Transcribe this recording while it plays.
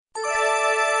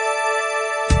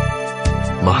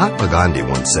Mahatma Gandhi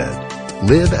once said,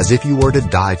 "Live as if you were to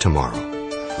die tomorrow.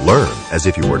 Learn as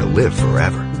if you were to live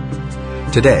forever."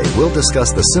 Today, we'll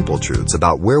discuss the simple truths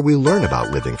about where we learn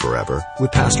about living forever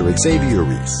with Pastor Xavier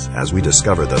Reese as we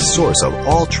discover the source of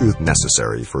all truth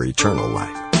necessary for eternal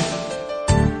life.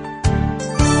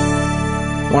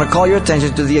 I want to call your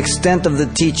attention to the extent of the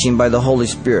teaching by the Holy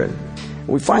Spirit.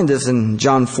 We find this in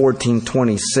John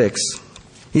 14:26.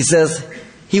 He says,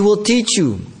 "He will teach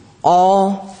you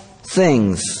all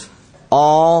things."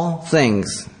 All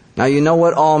things. Now you know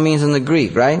what all means in the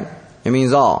Greek, right? It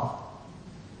means all.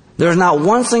 There's not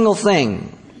one single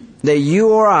thing that you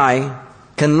or I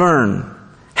can learn,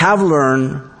 have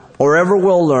learned, or ever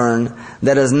will learn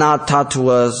that is not taught to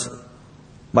us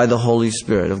by the Holy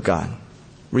Spirit of God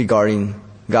regarding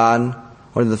God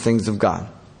or the things of God.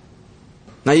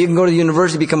 Now you can go to the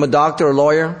university, become a doctor or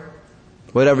lawyer,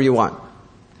 whatever you want.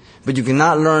 But you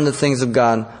cannot learn the things of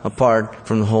God apart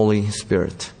from the Holy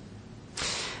Spirit.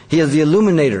 He is the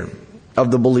illuminator of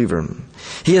the believer.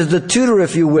 He is the tutor,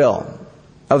 if you will,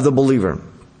 of the believer.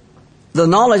 The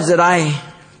knowledge that I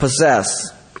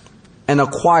possess and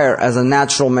acquire as a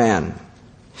natural man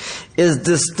is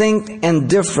distinct and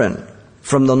different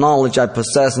from the knowledge I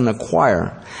possess and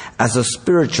acquire as a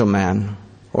spiritual man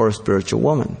or a spiritual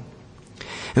woman.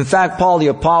 In fact, Paul the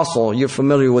Apostle, you're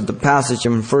familiar with the passage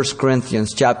in 1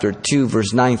 Corinthians chapter 2,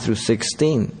 verse 9 through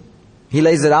 16. He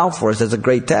lays it out for us as a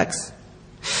great text.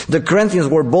 The Corinthians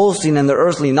were boasting in their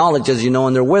earthly knowledge, as you know,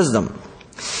 in their wisdom.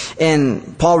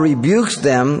 And Paul rebukes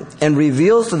them and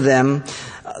reveals to them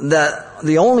that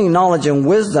the only knowledge and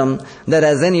wisdom that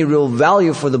has any real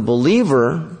value for the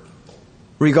believer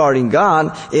regarding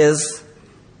God is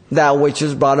that which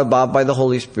is brought about by the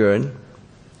Holy Spirit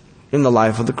in the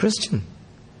life of the Christian.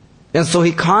 And so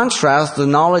he contrasts the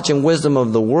knowledge and wisdom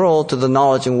of the world to the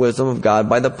knowledge and wisdom of God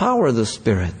by the power of the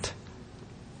Spirit.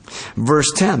 Verse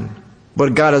 10,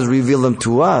 "But God has revealed them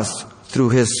to us through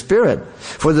His Spirit.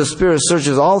 For the Spirit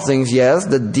searches all things, yes,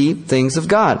 the deep things of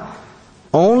God."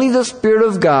 Only the Spirit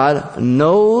of God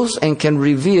knows and can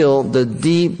reveal the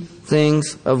deep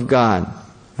things of God.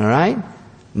 All right?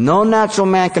 No natural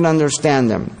man can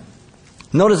understand them.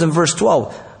 Notice in verse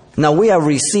 12, "Now we have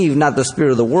received not the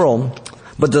spirit of the world,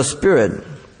 but the Spirit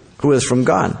who is from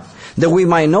God, that we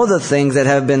might know the things that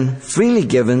have been freely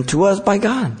given to us by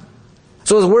God."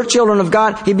 So as we're children of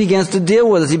God, He begins to deal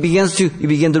with us. You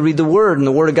begin to read the Word, and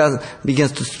the Word of God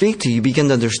begins to speak to you. You begin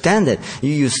to understand it.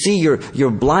 You see your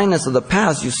blindness of the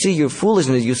past. You see your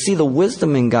foolishness. You see the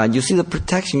wisdom in God. You see the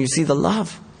protection. You see the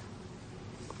love.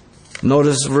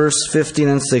 Notice verse 15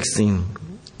 and 16.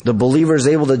 "The believer is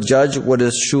able to judge what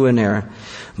is true and error.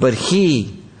 But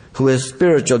he who is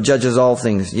spiritual judges all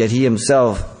things, yet he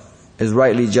himself is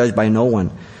rightly judged by no one.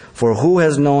 For who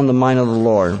has known the mind of the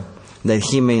Lord, that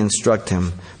He may instruct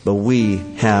him? But we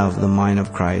have the mind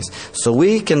of Christ." So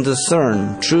we can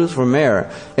discern truth from error.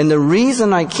 And the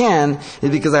reason I can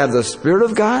is because I have the Spirit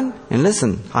of God. And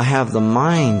listen, I have the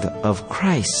mind of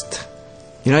Christ.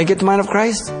 You know how you get the mind of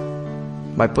Christ?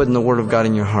 By putting the Word of God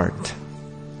in your heart.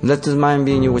 "Let this mind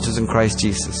be in you which is in Christ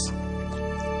Jesus."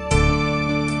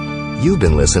 You've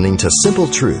been listening to Simple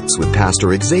Truths with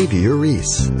Pastor Xavier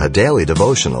Reese, a daily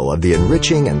devotional of the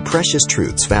enriching and precious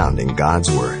truths found in God's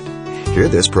Word. Hear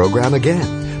this program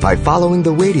again by following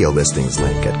the radio listings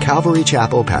link at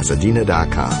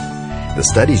CalvaryChapelPasadena.com. The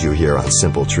studies you hear on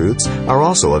Simple Truths are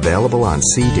also available on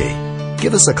CD.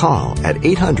 Give us a call at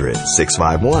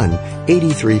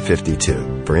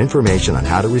 800-651-8352 for information on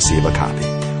how to receive a copy.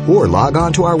 Or log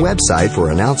on to our website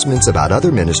for announcements about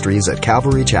other ministries at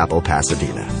Calvary Chapel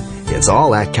Pasadena. It's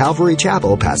all at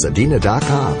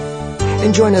CalvaryChapelPasadena.com.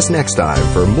 And join us next time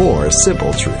for more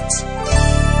Simple Truths.